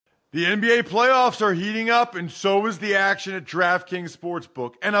The NBA playoffs are heating up, and so is the action at DraftKings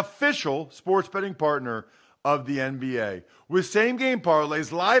Sportsbook, an official sports betting partner of the NBA. With same-game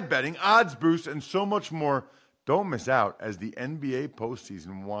parlays, live betting, odds boosts, and so much more, don't miss out as the NBA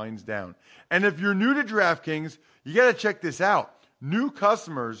postseason winds down. And if you're new to DraftKings, you got to check this out. New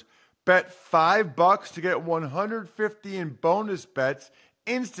customers bet $5 to get $150 in bonus bets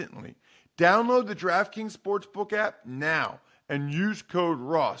instantly. Download the DraftKings Sportsbook app now and use code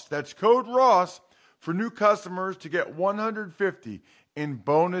ROSS. That's code ROSS for new customers to get $150 in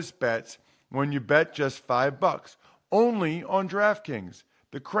bonus bets when you bet just $5. Only on DraftKings.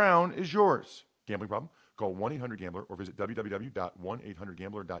 The crown is yours. Gambling problem? Call 1-800-GAMBLER or visit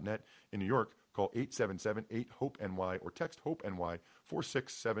www.1800gambler.net. In New York, call 877-8-HOPE-NY or text HOPE-NY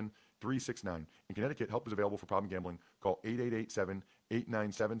 467-369. In Connecticut, help is available for problem gambling. Call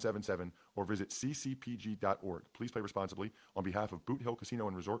 888-7-897-7777 or visit ccpg.org. Please play responsibly on behalf of Boot Hill Casino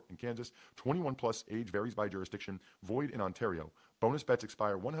and Resort in Kansas. 21 plus, age varies by jurisdiction. Void in Ontario. Bonus bets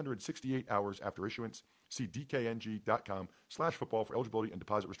expire 168 hours after issuance. See dkng.com/football for eligibility and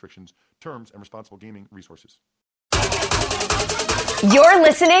deposit restrictions, terms, and responsible gaming resources. You're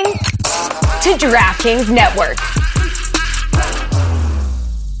listening to DraftKings Network.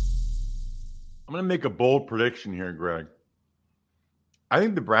 I'm going to make a bold prediction here, Greg. I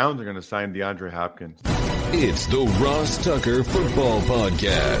think the Browns are going to sign DeAndre Hopkins. It's the Ross Tucker Football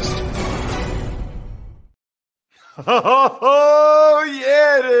Podcast. Oh,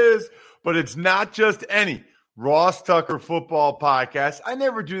 yeah, it is. But it's not just any Ross Tucker Football Podcast. I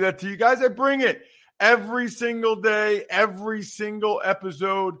never do that to you guys. I bring it every single day, every single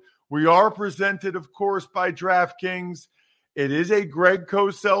episode. We are presented, of course, by DraftKings. It is a Greg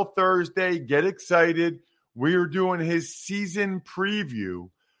Cosell Thursday. Get excited. We are doing his season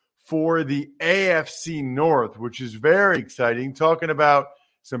preview for the AFC North, which is very exciting. Talking about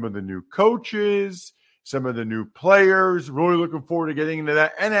some of the new coaches, some of the new players. Really looking forward to getting into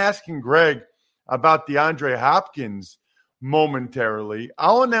that and asking Greg about DeAndre Hopkins momentarily.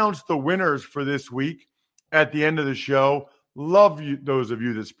 I'll announce the winners for this week at the end of the show. Love you, those of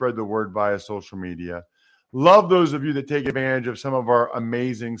you that spread the word via social media. Love those of you that take advantage of some of our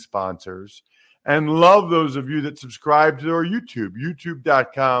amazing sponsors. And love those of you that subscribe to our YouTube,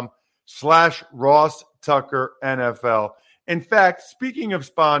 youtube.com/Ross Tucker NFL. In fact, speaking of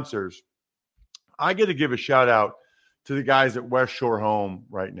sponsors, I get to give a shout out to the guys at West Shore Home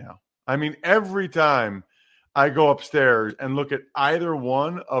right now. I mean, every time I go upstairs and look at either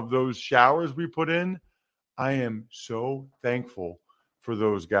one of those showers we put in, I am so thankful for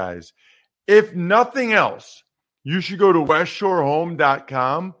those guys. If nothing else, you should go to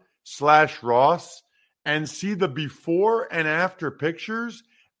westshorehome.com/Ross and see the before and after pictures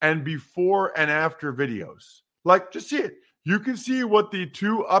and before and after videos. Like, just see it. You can see what the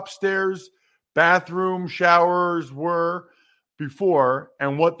two upstairs bathroom showers were before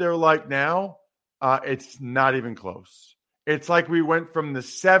and what they're like now. It's not even close. It's like we went from the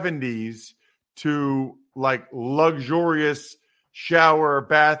 70s to like luxurious shower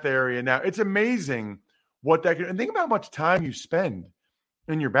bath area now. It's amazing what that can. And think about how much time you spend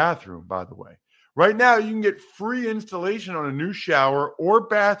in your bathroom, by the way. Right now, you can get free installation on a new shower or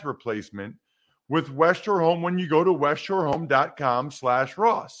bath replacement with West Shore Home when you go to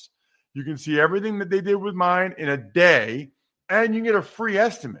westshorehome.com/Ross. You can see everything that they did with mine in a day, and you can get a free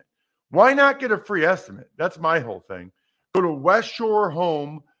estimate. Why not get a free estimate? That's my whole thing. Go to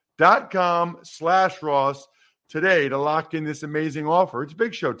westshorehome.com/Ross today to lock in this amazing offer. It's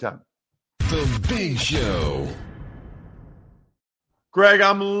Big Show time. The Big Show. Greg,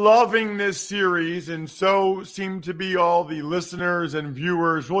 I'm loving this series, and so seem to be all the listeners and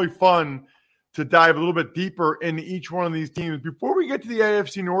viewers. Really fun to dive a little bit deeper into each one of these teams. Before we get to the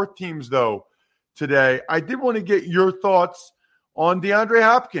AFC North teams, though, today, I did want to get your thoughts on DeAndre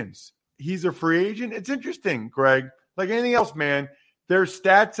Hopkins. He's a free agent. It's interesting, Greg. Like anything else, man, there's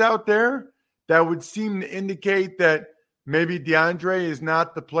stats out there that would seem to indicate that maybe DeAndre is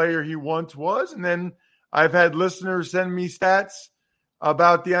not the player he once was. And then I've had listeners send me stats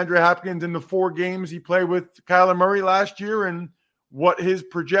about DeAndre Hopkins in the 4 games he played with Kyler Murray last year and what his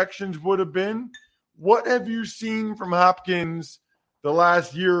projections would have been. What have you seen from Hopkins the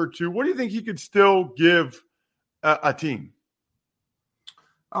last year or two? What do you think he could still give a team?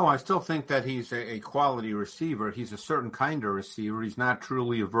 Oh, I still think that he's a quality receiver. He's a certain kind of receiver. He's not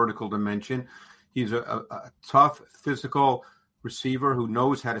truly a vertical dimension. He's a tough, physical receiver who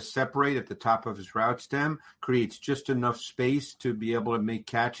knows how to separate at the top of his route stem, creates just enough space to be able to make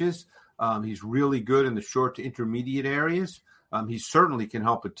catches. He's really good in the short to intermediate areas. He certainly can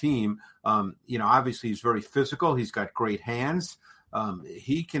help a team. Obviously he's very physical. He's got great hands.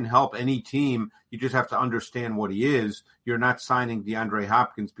 He can help any team. You just have to understand what he is. You're not signing DeAndre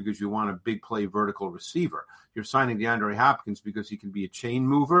Hopkins because you want a big play vertical receiver. You're signing DeAndre Hopkins because he can be a chain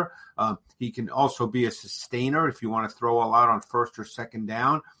mover. He can also be a sustainer if you want to throw a lot on first or second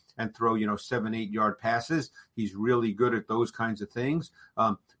down and throw, 7-8 yard passes. He's really good at those kinds of things.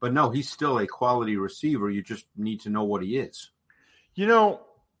 But no, he's still a quality receiver. You just need to know what he is.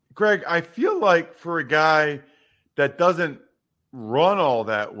 Greg, I feel like for a guy that doesn't run all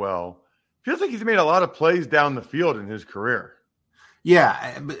that well, feels like he's made a lot of plays down the field in his career.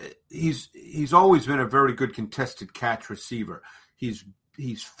 Yeah, he's always been a very good contested catch receiver. He's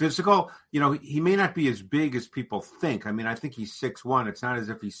physical. He may not be as big as people think. I mean, I think he's 6'1". It's not as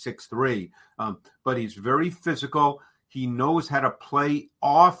if he's 6'3", but he's very physical. He knows how to play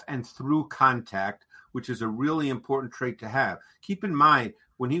off and through contact, which is a really important trait to have. Keep in mind,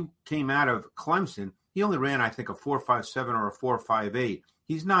 when he came out of Clemson, he only ran, I think, a 4.57 or a 4.58.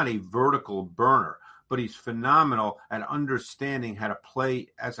 He's not a vertical burner, but he's phenomenal at understanding how to play,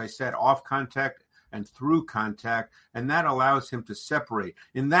 as I said, off contact and through contact, and that allows him to separate.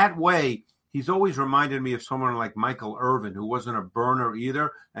 In that way, he's always reminded me of someone like Michael Irvin, who wasn't a burner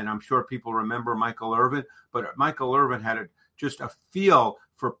either, and I'm sure people remember Michael Irvin, but Michael Irvin had just a feel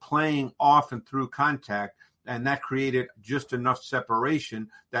for playing off and through contact, and that created just enough separation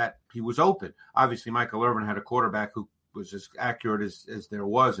that he was open. Obviously, Michael Irvin had a quarterback who was as accurate as there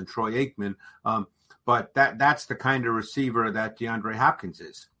was in Troy Aikman, but that's the kind of receiver that DeAndre Hopkins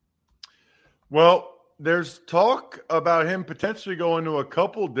is. Well, there's talk about him potentially going to a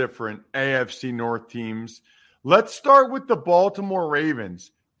couple different AFC North teams. Let's start with the Baltimore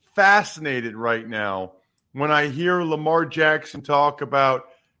Ravens. Fascinated right now when I hear Lamar Jackson talk about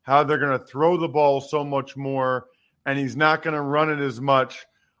how they're going to throw the ball so much more and he's not going to run it as much.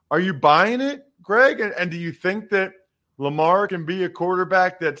 Are you buying it, Greg? And do you think that Lamar can be a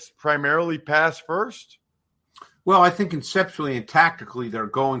quarterback that's primarily pass first? Well, I think conceptually and tactically they're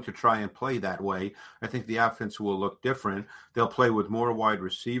going to try and play that way. I think the offense will look different. They'll play with more wide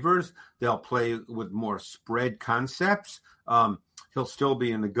receivers. They'll play with more spread concepts. He'll still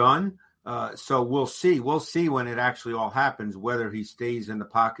be in the gun. So we'll see. We'll see when it actually all happens, whether he stays in the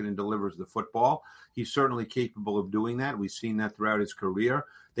pocket and delivers the football. He's certainly capable of doing that. We've seen that throughout his career.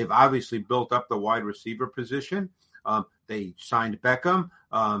 They've obviously built up the wide receiver position. They signed Beckham.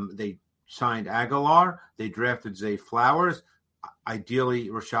 They signed Aguilar. They drafted Zay Flowers. Ideally,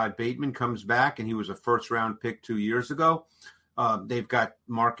 Rashad Bateman comes back, and he was a first-round pick 2 years ago. They've got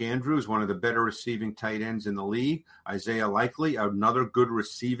Mark Andrews, one of the better receiving tight ends in the league. Isaiah Likely, another good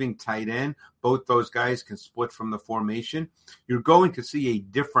receiving tight end. Both those guys can split from the formation. You're going to see a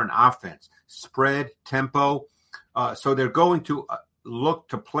different offense, spread, tempo. So they're going to look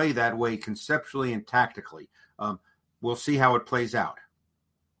to play that way conceptually and tactically. We'll see how it plays out.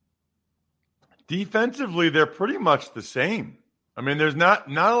 Defensively, they're pretty much the same. I mean, there's not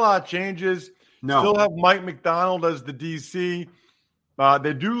a lot of changes. No. Still have Mike McDonald as the DC.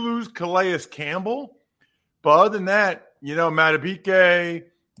 They do lose Calais Campbell. But other than that, Matabike,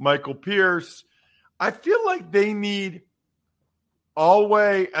 Michael Pierce, I feel like they need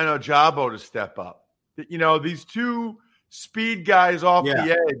Alway and Ojabo to step up. These two speed guys off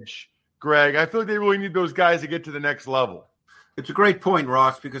the edge, Greg, I feel like they really need those guys to get to the next level. It's a great point,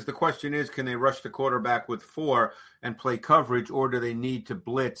 Ross, because the question is, can they rush the quarterback with 4 and play coverage, or do they need to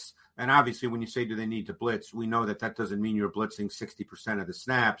blitz? And obviously, when you say do they need to blitz, we know that doesn't mean you're blitzing 60% of the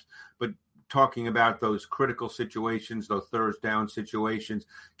snaps. But talking about those critical situations, those third down situations,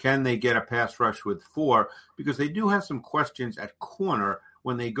 can they get a pass rush with 4? Because they do have some questions at corner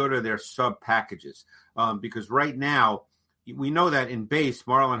when they go to their sub packages. Because right now, we know that in base,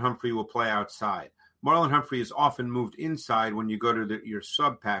 Marlon Humphrey will play outside. Marlon Humphrey is often moved inside when you go to your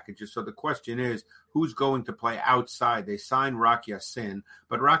sub packages. So the question is, who's going to play outside? They signed Rock Ya-Sin,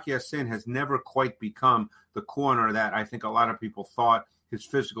 but Rock Ya-Sin has never quite become the corner that I think a lot of people thought his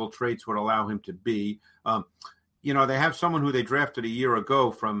physical traits would allow him to be. They have someone who they drafted a year ago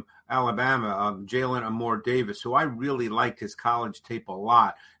from Alabama, Jalen Amore Davis, who I really liked his college tape a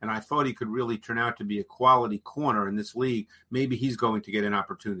lot, and I thought he could really turn out to be a quality corner in this league. Maybe he's going to get an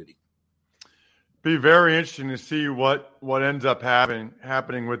opportunity. Be very interesting to see what ends up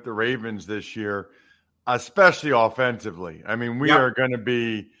happening with the Ravens this year, especially offensively. I mean, we are going to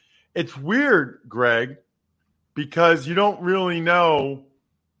be – it's weird, Greg, because you don't really know.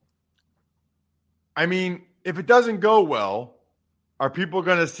 I mean, if it doesn't go well, are people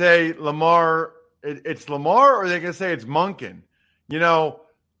going to say Lamar it's Lamar, or are they going to say it's Monken?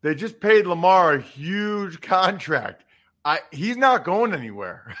 They just paid Lamar a huge contract. He's not going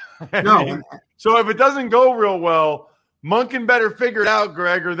anywhere. No. So if it doesn't go real well, Monken better figure it out,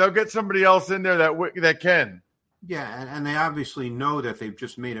 Greg, or they'll get somebody else in there that can. Yeah, and they obviously know that they've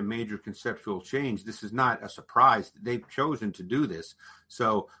just made a major conceptual change. This is not a surprise. They've chosen to do this.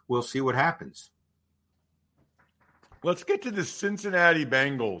 So we'll see what happens. Let's get to the Cincinnati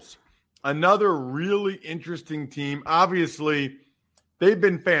Bengals. Another really interesting team. Obviously, they've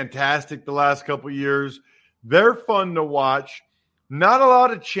been fantastic the last couple of years. They're fun to watch. Not a lot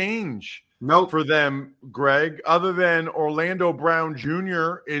of change for them, Greg, other than Orlando Brown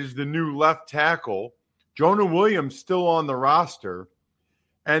Jr. is the new left tackle. Jonah Williams still on the roster.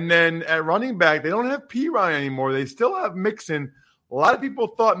 And then at running back, they don't have Pirine anymore. They still have Mixon. A lot of people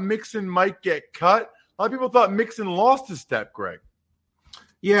thought Mixon might get cut. A lot of people thought Mixon lost a step, Greg.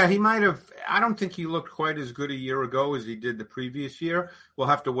 Yeah, he might have. I don't think he looked quite as good a year ago as he did the previous year. We'll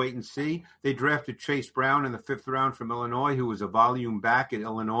have to wait and see. They drafted Chase Brown in the 5th round from Illinois, who was a volume back at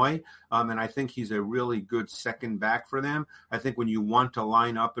Illinois. And I think he's a really good second back for them. I think when you want to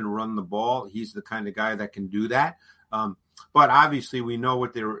line up and run the ball, he's the kind of guy that can do that. But obviously, we know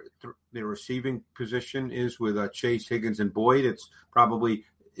what their receiving position is with Chase, Higgins, and Boyd.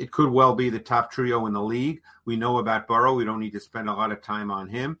 It could well be the top trio in the league. We know about Burrow. We don't need to spend a lot of time on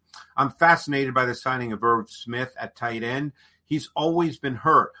him. I'm fascinated by the signing of Irv Smith at tight end. He's always been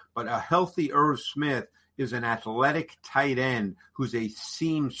hurt, but a healthy Irv Smith is an athletic tight end who's a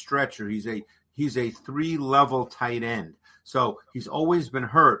seam stretcher. He's a 3-level tight end. So he's always been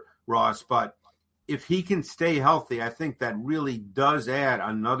hurt, Ross, but if he can stay healthy, I think that really does add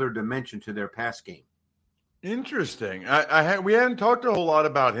another dimension to their pass game. Interesting. We hadn't talked a whole lot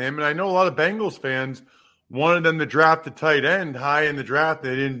about him, and I know a lot of Bengals fans wanted them to draft a tight end high in the draft.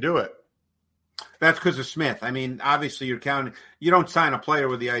 They didn't do it. That's because of Smith. I mean, obviously you're counting. You don't sign a player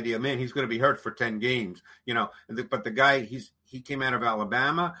with the idea, man, he's going to be hurt for 10 games, But the guy, he came out of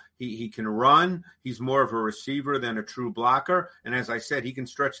Alabama. He can run. He's more of a receiver than a true blocker. And as I said, he can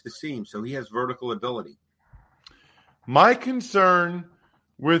stretch the seam, so he has vertical ability. My concern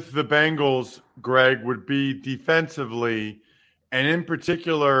with the Bengals, Greg, would be defensively, and in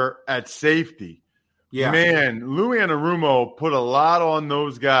particular at safety. Yeah. Man, Louis Anarumo put a lot on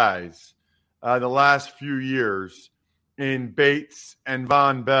those guys the last few years in Bates and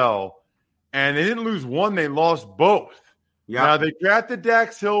Von Bell, and they didn't lose one, they lost both. Yeah. Now, they drafted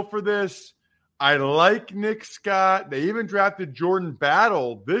Dax Hill for this. I like Nick Scott. They even drafted Jordan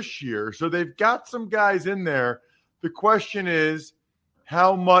Battle this year, so they've got some guys in there. The question is,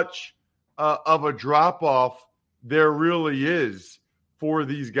 how much of a drop-off there really is for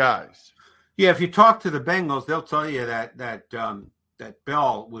these guys. Yeah, if you talk to the Bengals, they'll tell you that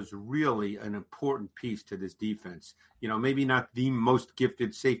Bell was really an important piece to this defense. Maybe not the most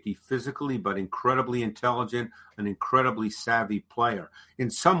gifted safety physically, but incredibly intelligent, an incredibly savvy player. In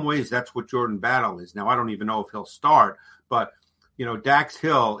some ways, that's what Jordan Battle is. Now, I don't even know if he'll start, but, Dax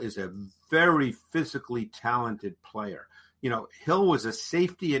Hill is a very physically talented player. Hill was a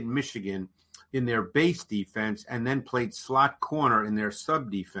safety at Michigan in their base defense and then played slot corner in their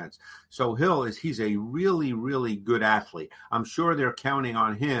sub defense. So he's a really, really good athlete. I'm sure they're counting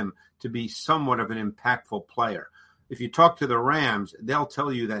on him to be somewhat of an impactful player. If you talk to the Rams, they'll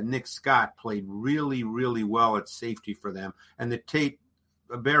tell you that Nick Scott played really, really well at safety for them, and the tape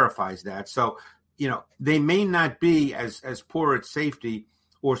verifies that. So, they may not be as poor at safety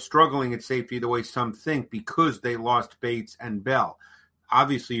or struggling at safety the way some think because they lost Bates and Bell.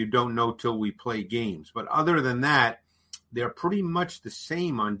 Obviously, you don't know till we play games. But other than that, they're pretty much the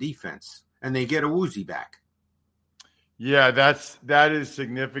same on defense, and they get a Woozy back. Yeah, that is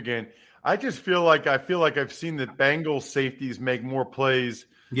significant. I feel like I've seen the Bengals safeties make more plays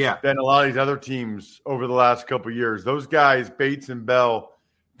than a lot of these other teams over the last couple of years. Those guys, Bates and Bell,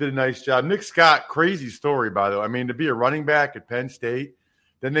 did a nice job. Nick Scott, crazy story, by the way. I mean, to be a running back at Penn State,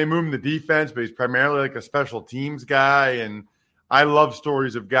 then they moved him to defense, but he's primarily like a special teams guy. And I love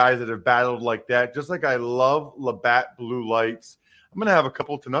stories of guys that have battled like that, just like I love Labatt Blue Lights. I'm going to have a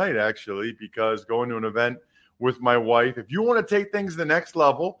couple tonight, actually, because going to an event with my wife. If you want to take things to the next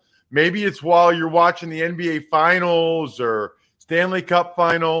level, maybe it's while you're watching the NBA Finals or Stanley Cup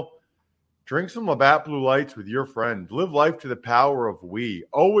Final, drink some Labatt Blue Lights with your friends. Live life to the power of we.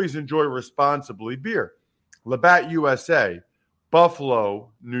 Always enjoy responsibly. Beer. Labatt USA.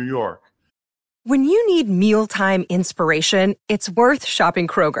 Buffalo, New York. When you need mealtime inspiration, it's worth shopping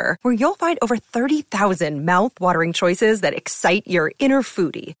Kroger, where you'll find over 30,000 mouth-watering choices that excite your inner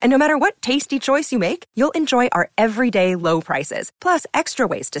foodie. And no matter what tasty choice you make, you'll enjoy our everyday low prices, plus extra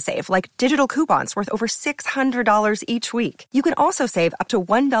ways to save, like digital coupons worth over $600 each week. You can also save up to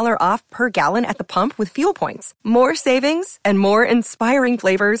 $1 off per gallon at the pump with fuel points. More savings and more inspiring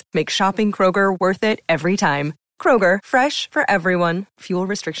flavors make shopping Kroger worth it every time. Kroger, fresh for everyone. Fuel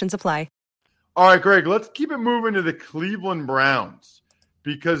restrictions apply. All right, Greg, let's keep it moving to the Cleveland Browns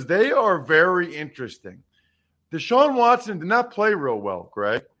because they are very interesting. Deshaun Watson did not play real well,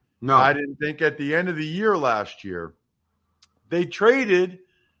 Greg. No. I didn't think at the end of the year last year. They traded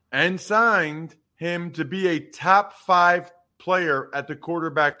and signed him to be a top 5 player at the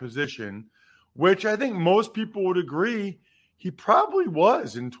quarterback position, which I think most people would agree he probably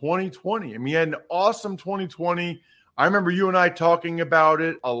was in 2020. I mean, he had an awesome 2020. I remember you and I talking about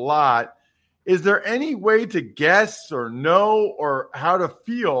it a lot. Is there any way to guess or know or how to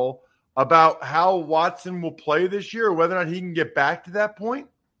feel about how Watson will play this year or whether or not he can get back to that point?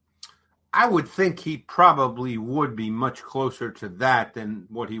 I would think he probably would be much closer to that than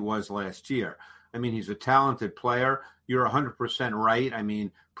what he was last year. I mean, he's a talented player. You're 100% right. I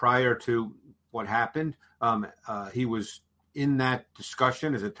mean, prior to what happened, he was in that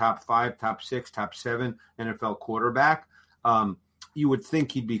discussion as a top 5, top 6, top 7 NFL quarterback. You would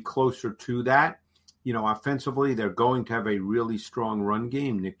think he'd be closer to that. You know, offensively, they're going to have a really strong run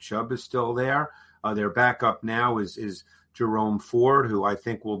game. Nick Chubb is still there. Their backup now is Jerome Ford, who I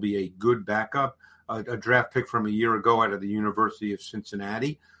think will be a good backup, a draft pick from a year ago out of the University of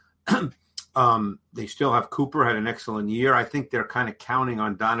Cincinnati. They still have Cooper, had an excellent year. I think they're kind of counting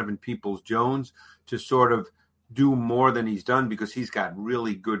on Donovan Peoples-Jones to sort of do more than he's done because he's got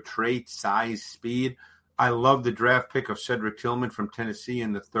really good traits, size, speed. I love the draft pick of Cedric Tillman from Tennessee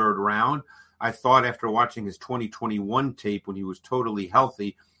in the 3rd round. I thought after watching his 2021 tape when he was totally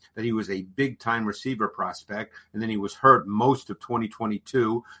healthy that he was a big-time receiver prospect, and then he was hurt most of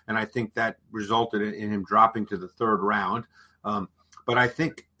 2022, and I think that resulted in him dropping to the 3rd round. But I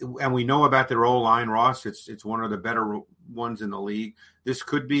think, and we know about their O-line, Ross, it's one of the better ones in the league. This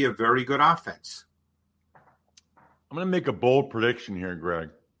could be a very good offense. I'm going to make a bold prediction here, Greg.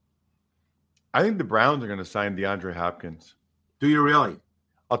 I think the Browns are going to sign DeAndre Hopkins. Do you really?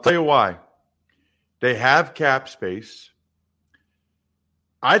 I'll tell you why. They have cap space.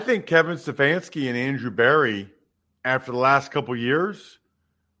 I think Kevin Stefanski and Andrew Berry, after the last couple of years,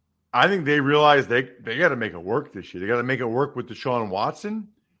 I think they realize they got to make it work this year. They got to make it work with Deshaun Watson.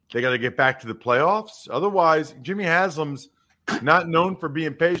 They got to get back to the playoffs. Otherwise, Jimmy Haslam's not known for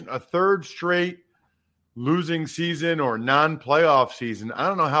being patient. A 3rd straight losing season or non-playoff season, I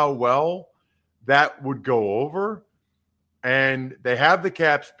don't know how well that would go over. And they have the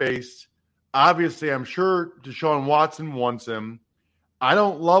cap space. Obviously, I'm sure Deshaun Watson wants him. I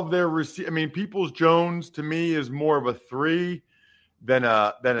don't love their receiver. I mean, Peoples-Jones to me is more of a 3 than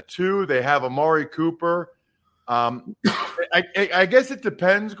a 2. They have Amari Cooper. I guess it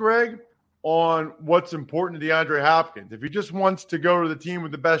depends, Greg, on what's important to DeAndre Hopkins. If he just wants to go to the team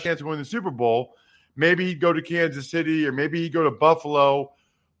with the best chance of winning the Super Bowl, maybe he'd go to Kansas City or maybe he'd go to Buffalo.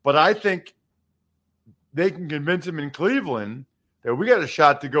 But I think they can convince him in Cleveland that we got a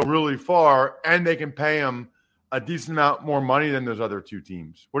shot to go really far and they can pay him a decent amount more money than those other 2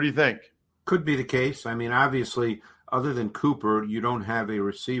 teams. What do you think? Could be the case. I mean, obviously, other than Cooper, you don't have a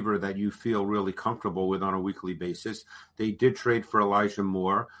receiver that you feel really comfortable with on a weekly basis. They did trade for Elijah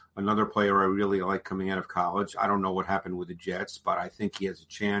Moore, another player I really like coming out of college. I don't know what happened with the Jets, but I think he has a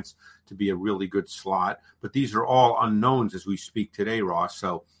chance to be a really good slot. But these are all unknowns as we speak today, Ross.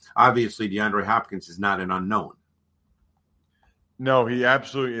 So obviously DeAndre Hopkins is not an unknown. No, he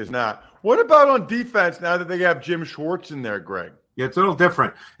absolutely is not. What about on defense now that they have Jim Schwartz in there, Greg? Yeah, it's a little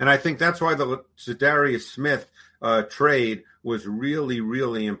different. And I think that's why the Zadarius Smith trade was really,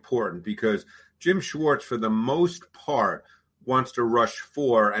 really important because Jim Schwartz, for the most part, wants to rush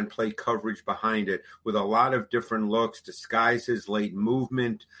 4 and play coverage behind it with a lot of different looks, disguises, late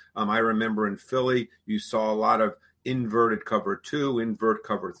movement. I remember in Philly, you saw a lot of inverted cover 2, invert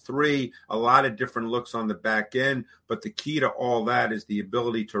cover 3, a lot of different looks on the back end. But the key to all that is the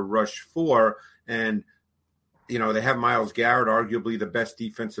ability to rush 4. And, you know, they have Myles Garrett, arguably the best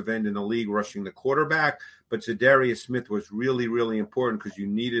defensive end in the league, rushing the quarterback. But Zadarius Smith was really, really important because you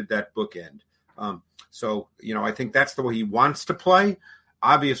needed that bookend. So, you know, I think that's the way he wants to play.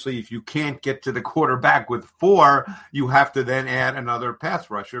 Obviously, if you can't get to the quarterback with 4, you have to then add another pass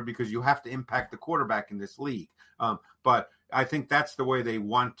rusher because you have to impact the quarterback in this league. But I think that's the way they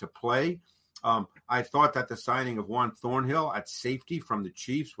want to play. I thought that the signing of Juan Thornhill at safety from the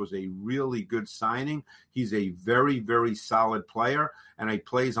Chiefs was a really good signing. He's a very, very solid player, and he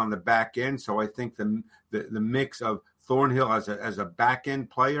plays on the back end. So I think the mix of Thornhill as a back end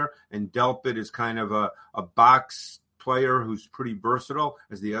player and Delpit is kind of a box player who's pretty versatile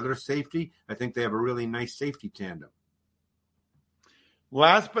as the other safety. I think they have a really nice safety tandem.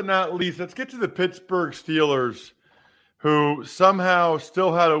 Last but not least, let's get to the Pittsburgh Steelers, who somehow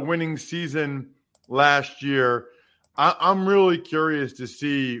still had a winning season last year. I'm really curious to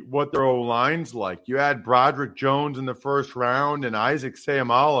see what their O-line's like. You had Broderick Jones in the first round and Isaac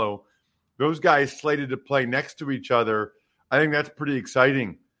Seumalo. Those guys slated to play next to each other. I think that's pretty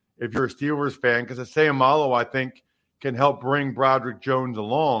exciting if you're a Steelers fan, because Seumalo, I think, can help bring Broderick Jones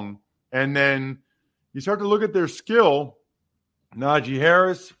along. And then you start to look at their skill, Najee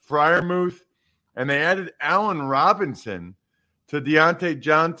Harris, Freiermuth, and they added Allen Robinson to Deontay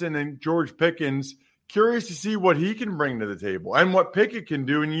Johnson and George Pickens. Curious to see what he can bring to the table and what Pickett can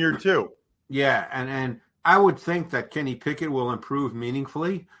do in year two. Yeah, and I would think that Kenny Pickett will improve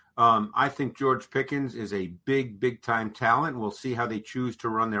meaningfully. I think George Pickens is a big-time talent. We'll see how they choose to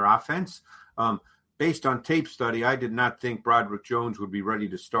run their offense. Based on tape study, I did not think Broderick Jones would be ready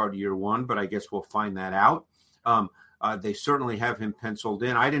to start year one, but I guess we'll find that out. They certainly have him penciled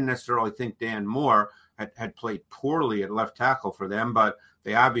in. I didn't necessarily think Dan Moore had played poorly at left tackle for them, but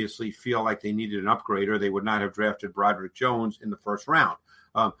they obviously feel like they needed an upgrade or they would not have drafted Broderick Jones in the first round.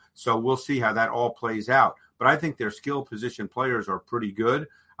 So we'll see how that all plays out. But I think their skill position players are pretty good.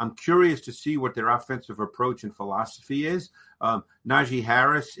 I'm curious to see what their offensive approach and philosophy is. Najee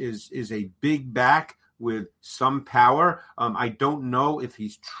Harris is a big back with some power. I don't know if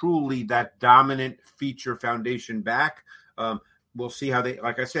he's truly that dominant feature foundation back. We'll see how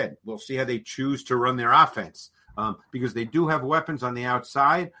we'll see how they choose to run their offense. Because they do have weapons on the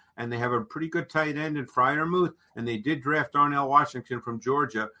outside, and they have a pretty good tight end in Freiermuth, and they did draft Darnell Washington from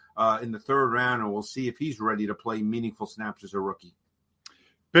Georgia in the third round, and we'll see if he's ready to play meaningful snaps as a rookie.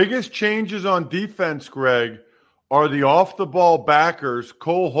 Biggest changes on defense, Greg, are the off-the-ball backers,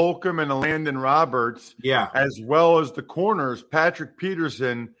 Cole Holcomb and Landon Roberts, as well as the corners, Patrick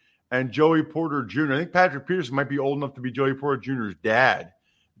Peterson and Joey Porter Jr. I think Patrick Peterson might be old enough to be Joey Porter Jr.'s dad.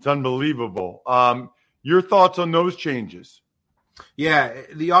 It's unbelievable. Your thoughts on those changes? Yeah,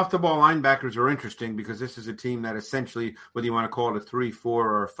 the off-the-ball linebackers are interesting because this is a team that essentially, whether you want to call it a 3-4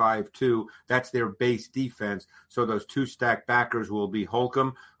 or a 5-2, that's their base defense. So those two stacked backers will be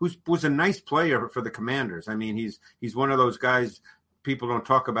Holcomb, who was a nice player for the Commanders. I mean, he's one of those guys people don't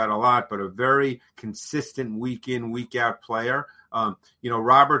talk about a lot, but a very consistent week-in, week-out player.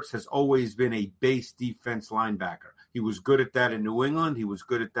 Roberts has always been a base defense linebacker. He was good at that in New England. He was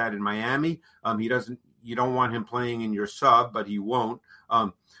good at that in Miami. You don't want him playing in your sub, but he won't.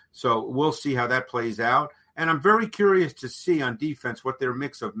 So we'll see how that plays out. And I'm very curious to see on defense what their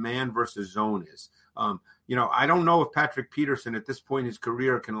mix of man versus zone is. I don't know if Patrick Peterson at this point in his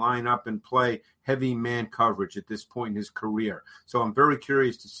career can line up and play heavy man coverage at this point in his career. So I'm very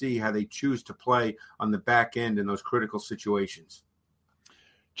curious to see how they choose to play on the back end in those critical situations.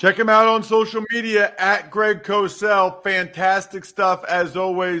 Check him out on social media at Greg Cosell. Fantastic stuff as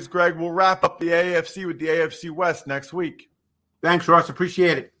always, Greg. We'll wrap up the AFC with the AFC West next week. Thanks, Ross.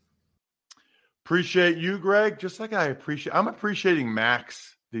 Appreciate it. Appreciate you, Greg. Just like I'm appreciating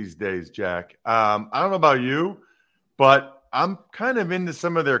Max these days, Jack. I don't know about you, but I'm kind of into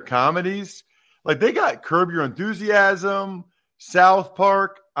some of their comedies. Like they got Curb Your Enthusiasm, South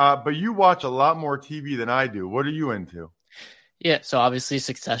Park, but you watch a lot more TV than I do. What are you into? Yeah, so obviously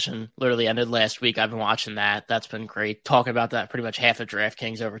Succession literally ended last week. I've been watching that. That's been great. Talking about that pretty much half of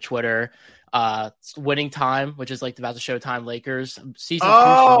DraftKings over Twitter. Winning Time, which is like about the Showtime Lakers season.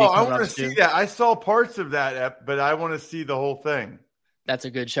 I want to see that. I saw parts of that, but I want to see the whole thing. That's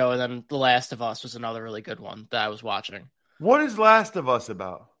a good show. And then The Last of Us was another really good one that I was watching. What is Last of Us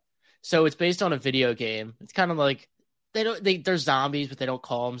about? So it's based on a video game. It's kind of like they're zombies, but they don't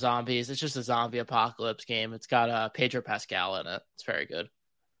call them zombies. It's just a zombie apocalypse game. It's got Pedro Pascal in it. It's very good.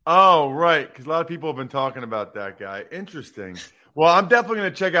 Oh, right. Because a lot of people have been talking about that guy. Interesting. Well, I'm definitely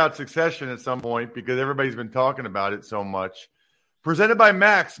going to check out Succession at some point because everybody's been talking about it so much. Presented by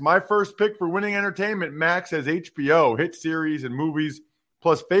Max, my first pick for winning entertainment. Max has HBO, hit series, and movies,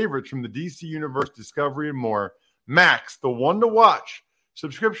 plus favorites from the DC Universe, Discovery, and more. Max, the one to watch.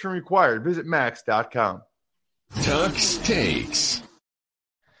 Subscription required. Visit max.com. Tuck's Takes.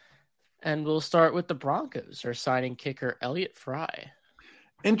 And we'll start with the Broncos. They're signing kicker Elliott Fry.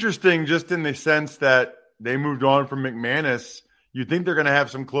 Interesting, just in the sense that they moved on from McManus. You think they're going to have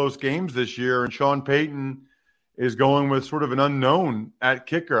some close games this year, and Sean Payton is going with sort of an unknown at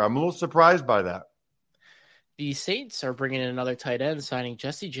kicker. I'm a little surprised by that. The Saints are bringing in another tight end, signing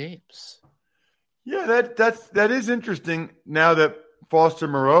Jesse James. Yeah, that is interesting now that Foster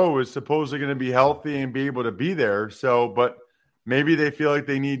Moreau is supposedly going to be healthy and be able to be there. So, but maybe they feel like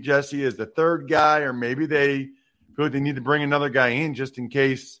they need Jesse as the third guy, or maybe they feel like they need to bring another guy in just in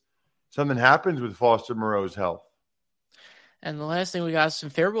case something happens with Foster Moreau's health. And the last thing we got is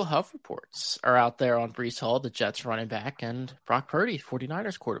some favorable health reports are out there on Breece Hall, the Jets running back, and Brock Purdy,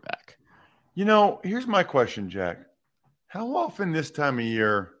 49ers quarterback. Here's my question, Jack. How often this time of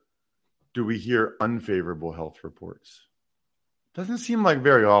year do we hear unfavorable health reports? Doesn't seem like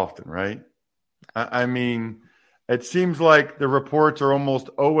very often, right? I mean, it seems like the reports are almost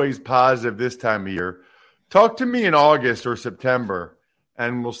always positive this time of year. Talk to me in August or September,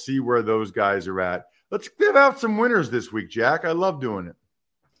 and we'll see where those guys are at. Let's give out some winners this week, Jack. I love doing it.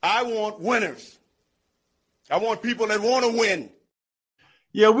 I want winners. I want people that want to win.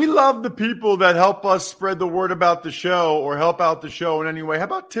 Yeah, we love the people that help us spread the word about the show or help out the show in any way. How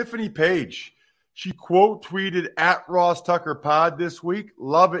about Tiffany Page? She quote tweeted at Ross Tucker Pod this week.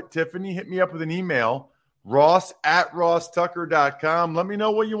 Love it, Tiffany. Hit me up with an email, ross@rosstucker.com. Let me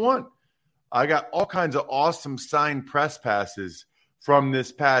know what you want. I got all kinds of awesome signed press passes from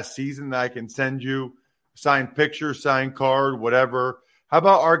this past season that I can send you. Signed picture, signed card, whatever. How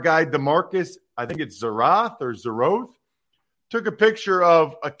about our guy DeMarcus? I think it's Zeroth or Zeroth. Took a picture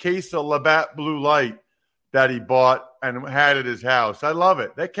of a case of Labatt Blue Light that he bought and had at his house. I love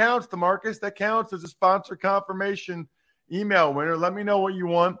it. That counts, DeMarcus. That counts as a sponsor confirmation email winner. Let me know what you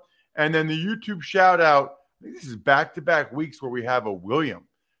want. And then the YouTube shout out. I think this is back-to-back weeks where we have a William.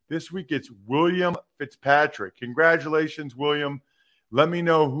 This week it's William Fitzpatrick. Congratulations, William. Let me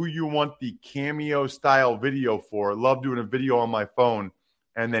know who you want the cameo-style video for. I love doing a video on my phone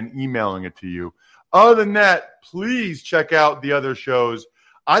and then emailing it to you. Other than that, please check out the other shows.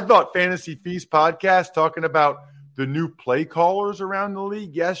 I thought Fantasy Feast podcast talking about the new play callers around the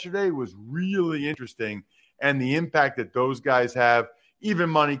league yesterday was really interesting, and the impact that those guys have. Even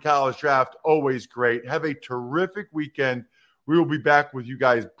Money College Draft, always great. Have a terrific weekend. We will be back with you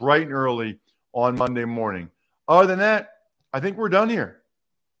guys bright and early on Monday morning. Other than that, I think we're done here.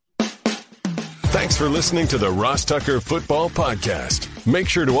 Thanks for listening to the Ross Tucker Football Podcast. Make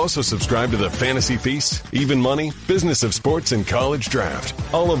sure to also subscribe to the Fantasy Feast, Even Money, Business of Sports, and College Draft.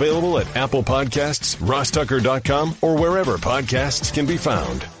 All available at Apple Podcasts, rosstucker.com, or wherever podcasts can be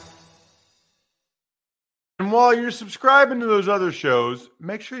found. And while you're subscribing to those other shows,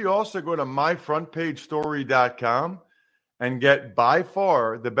 make sure you also go to myfrontpagestory.com and get by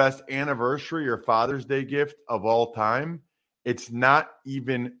far the best anniversary or Father's Day gift of all time. It's not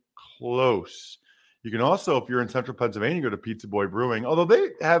even close. You can also, if you're in central Pennsylvania, go to Pizza Boy Brewing, although they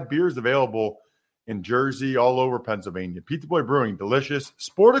have beers available in Jersey, all over Pennsylvania. Pizza Boy Brewing, delicious.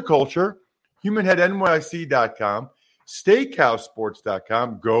 Sporticulture, humanheadnyc.com,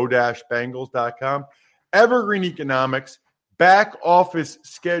 steakhousesports.com, go-bangles.com, Evergreen Economics,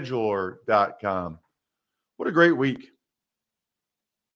 backofficescheduler.com. What a great week.